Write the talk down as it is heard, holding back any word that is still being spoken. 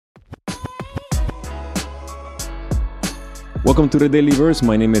Welcome to the Daily Verse.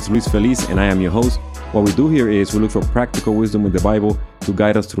 My name is Luis Feliz and I am your host. What we do here is we look for practical wisdom with the Bible to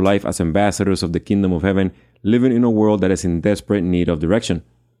guide us through life as ambassadors of the kingdom of heaven, living in a world that is in desperate need of direction.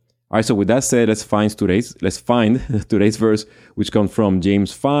 All right, so with that said, let's find today's verse, which comes from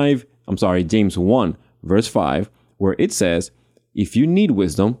James 1, verse 5, where it says, "If you need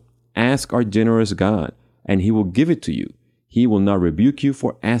wisdom, ask our generous God, and he will give it to you. He will not rebuke you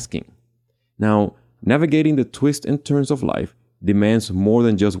for asking." Now, navigating the twists and turns of life demands more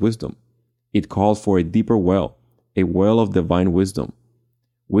than just wisdom. It calls for a deeper well, a well of divine wisdom.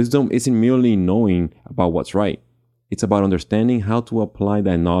 Wisdom isn't merely knowing about what's right. It's about understanding how to apply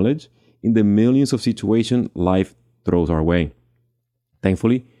that knowledge in the millions of situations life throws our way.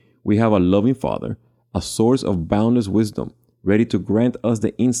 Thankfully, we have a loving Father, a source of boundless wisdom, ready to grant us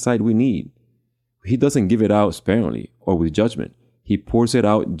the insight we need. He doesn't give it out sparingly or with judgment. He pours it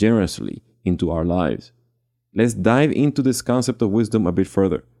out generously into our lives. Let's dive into this concept of wisdom a bit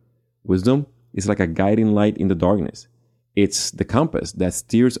further. Wisdom is like a guiding light in the darkness. It's the compass that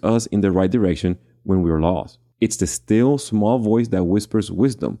steers us in the right direction when we're lost. It's the still, small voice that whispers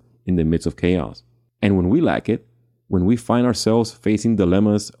wisdom in the midst of chaos. And when we lack it, when we find ourselves facing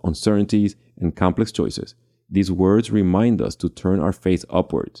dilemmas, uncertainties, and complex choices, these words remind us to turn our face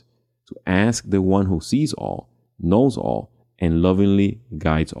upwards, to ask the one who sees all, knows all, and lovingly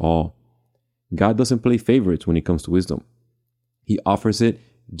guides all. God doesn't play favorites when it comes to wisdom. He offers it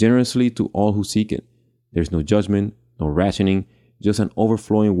generously to all who seek it. There's no judgment, no rationing, just an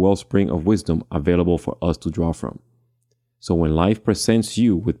overflowing wellspring of wisdom available for us to draw from. So when life presents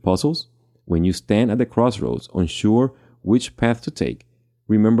you with puzzles, when you stand at the crossroads unsure which path to take,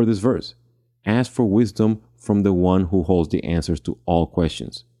 remember this verse. Ask for wisdom from the one who holds the answers to all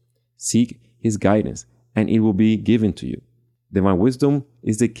questions. Seek his guidance, and it will be given to you. Divine wisdom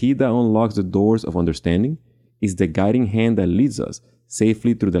is the key that unlocks the doors of understanding, is the guiding hand that leads us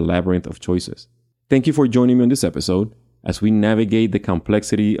safely through the labyrinth of choices. Thank you for joining me on this episode. As we navigate the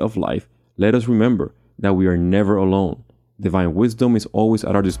complexity of life, let us remember that we are never alone. Divine wisdom is always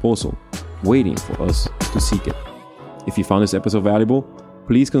at our disposal, waiting for us to seek it. If you found this episode valuable,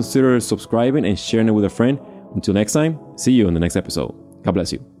 please consider subscribing and sharing it with a friend. Until next time, see you in the next episode. God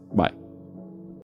bless you. Bye.